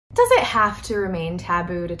Does it have to remain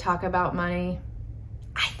taboo to talk about money?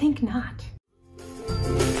 I think not.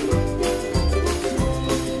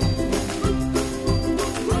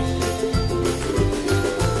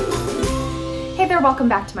 Hey there, welcome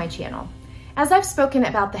back to my channel. As I've spoken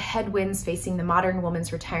about the headwinds facing the modern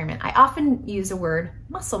woman's retirement, I often use the word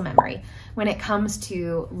muscle memory when it comes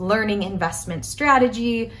to learning investment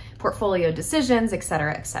strategy, portfolio decisions,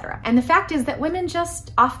 etc., etc. And the fact is that women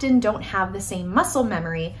just often don't have the same muscle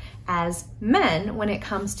memory as men when it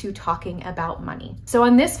comes to talking about money. So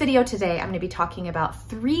in this video today, I'm going to be talking about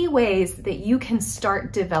 3 ways that you can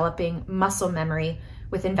start developing muscle memory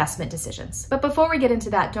with investment decisions. But before we get into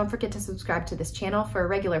that, don't forget to subscribe to this channel for a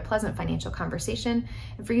regular pleasant financial conversation.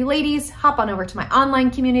 And for you ladies, hop on over to my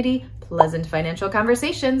online community, Pleasant Financial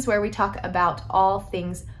Conversations, where we talk about all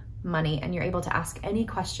things money and you're able to ask any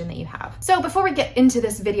question that you have. So before we get into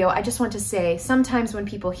this video, I just want to say sometimes when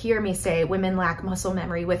people hear me say women lack muscle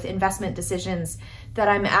memory with investment decisions, that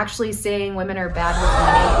I'm actually saying women are bad with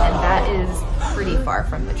money, and that is pretty far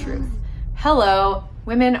from the truth. Hello.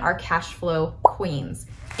 Women are cash flow queens.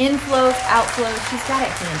 Inflows, outflows, she's got it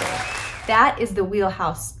handled. That is the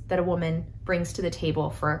wheelhouse that a woman brings to the table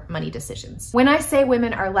for money decisions. When I say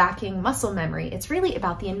women are lacking muscle memory, it's really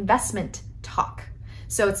about the investment talk.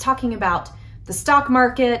 So it's talking about the stock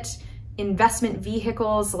market, investment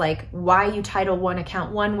vehicles, like why you title one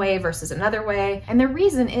account one way versus another way. And the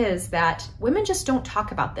reason is that women just don't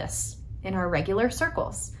talk about this in our regular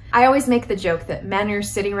circles. I always make the joke that men are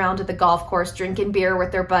sitting around at the golf course drinking beer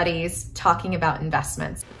with their buddies talking about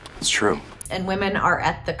investments. It's true. And women are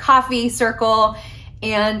at the coffee circle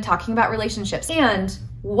and talking about relationships. And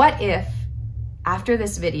what if, after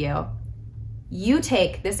this video, you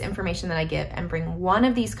take this information that I give and bring one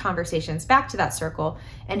of these conversations back to that circle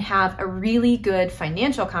and have a really good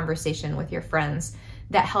financial conversation with your friends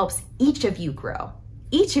that helps each of you grow,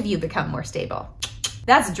 each of you become more stable.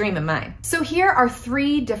 That's a dream of mine. So here are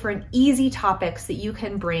 3 different easy topics that you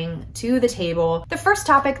can bring to the table. The first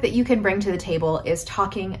topic that you can bring to the table is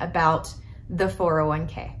talking about the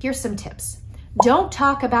 401k. Here's some tips. Don't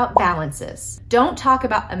talk about balances. Don't talk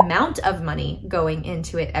about amount of money going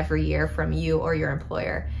into it every year from you or your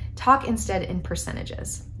employer. Talk instead in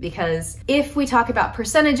percentages, because if we talk about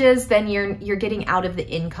percentages, then you're getting out of the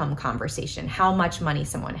income conversation, how much money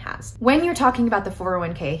someone has. When you're talking about the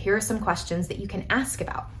 401k, here are some questions that you can ask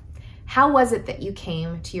about. How was it that you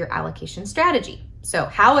came to your allocation strategy? So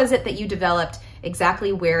how is it that you developed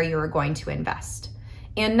exactly where you were going to invest?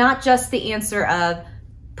 And not just the answer of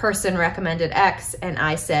person recommended X and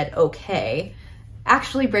I said, okay.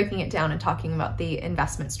 Actually breaking it down and talking about the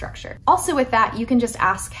investment structure. Also with that, you can just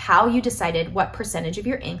ask how you decided what percentage of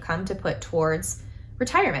your income to put towards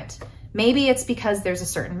retirement. Maybe it's because there's a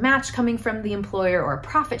certain match coming from the employer or a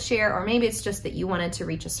profit share, or maybe it's just that you wanted to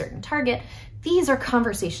reach a certain target. These are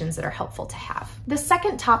conversations that are helpful to have. The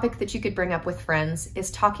second topic that you could bring up with friends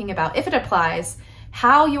is talking about, if it applies,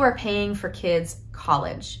 how you are paying for kids'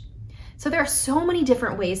 college. So there are so many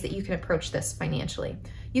different ways that you can approach this financially.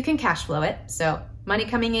 You can cash flow it. So money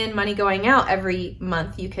coming in, money going out every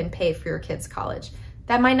month, you can pay for your kids' college.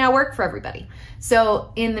 That might not work for everybody.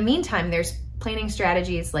 So in the meantime, there's planning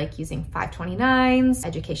strategies like using 529s,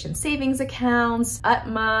 education savings accounts,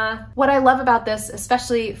 UTMA. What I love about this,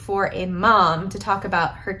 especially for a mom to talk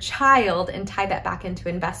about her child and tie that back into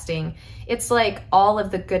investing, it's like all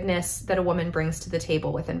of the goodness that a woman brings to the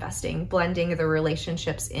table with investing, blending the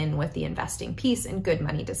relationships in with the investing piece and good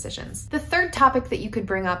money decisions. The third topic that you could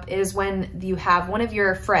bring up is when you have one of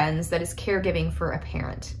your friends that is caregiving for a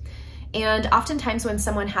parent. And oftentimes when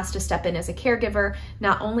someone has to step in as a caregiver,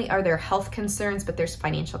 not only are there health concerns, but there's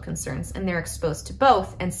financial concerns, and they're exposed to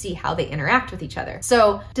both and see how they interact with each other.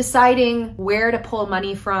 So deciding where to pull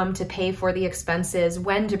money from to pay for the expenses,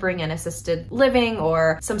 when to bring in assisted living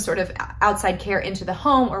or some sort of outside care into the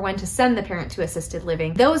home, or when to send the parent to assisted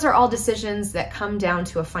living, those are all decisions that come down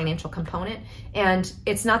to a financial component, and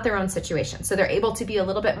it's not their own situation. So they're able to be a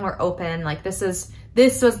little bit more open, like this was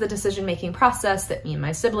the decision-making process that me and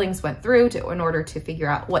my siblings went through in order to figure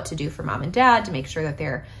out what to do for mom and dad to make sure that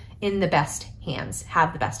they're in the best hands,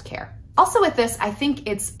 have the best care. Also with this, I think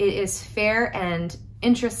it is fair and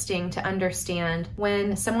interesting to understand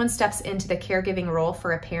when someone steps into the caregiving role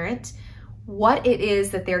for a parent, what it is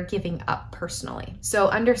that they're giving up personally. So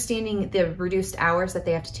understanding the reduced hours that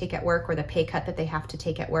they have to take at work or the pay cut that they have to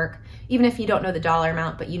take at work, even if you don't know the dollar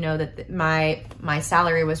amount, but you know that my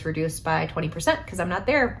salary was reduced by 20% because I'm not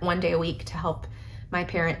there one day a week to help my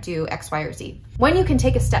parent do X, Y, or Z. When you can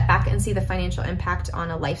take a step back and see the financial impact on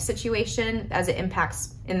a life situation as it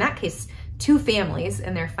impacts, in that case, two families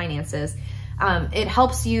and their finances, It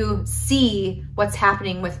helps you see what's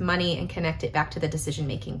happening with money and connect it back to the decision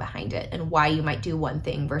making behind it and why you might do one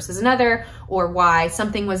thing versus another, or why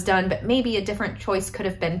something was done but maybe a different choice could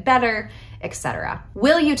have been better, etc.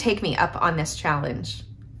 Will you take me up on this challenge?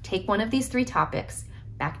 Take one of these 3 topics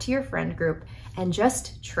back to your friend group and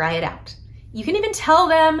just try it out. You can even tell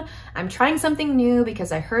them, I'm trying something new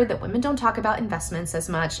because I heard that women don't talk about investments as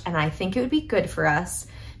much and I think it would be good for us.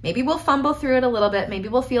 Maybe we'll fumble through it a little bit. Maybe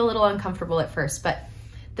we'll feel a little uncomfortable at first, but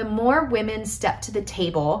the more women step to the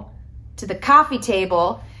table, to the coffee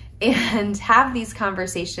table, and have these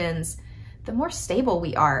conversations, the more stable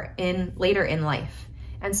we are later in life.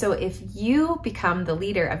 And so if you become the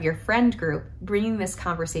leader of your friend group, bringing this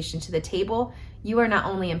conversation to the table, you are not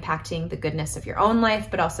only impacting the goodness of your own life,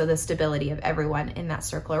 but also the stability of everyone in that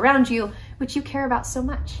circle around you, which you care about so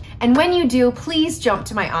much. And when you do, please jump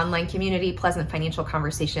to my online community, Pleasant Financial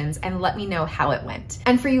Conversations, and let me know how it went.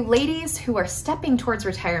 And for you ladies who are stepping towards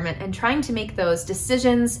retirement and trying to make those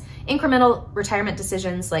decisions, incremental retirement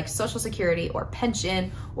decisions like Social Security or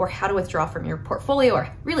pension, or how to withdraw from your portfolio,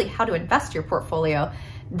 or really how to invest your portfolio,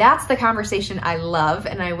 that's the conversation I love,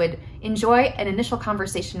 and I would enjoy an initial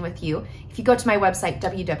conversation with you if you go to my website,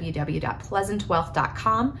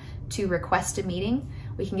 www.pleasantwealth.com, to request a meeting.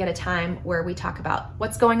 We can get a time where we talk about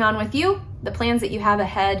what's going on with you, the plans that you have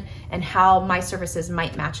ahead, and how my services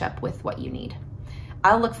might match up with what you need.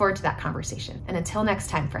 I'll look forward to that conversation. And until next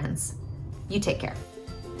time, friends, you take care.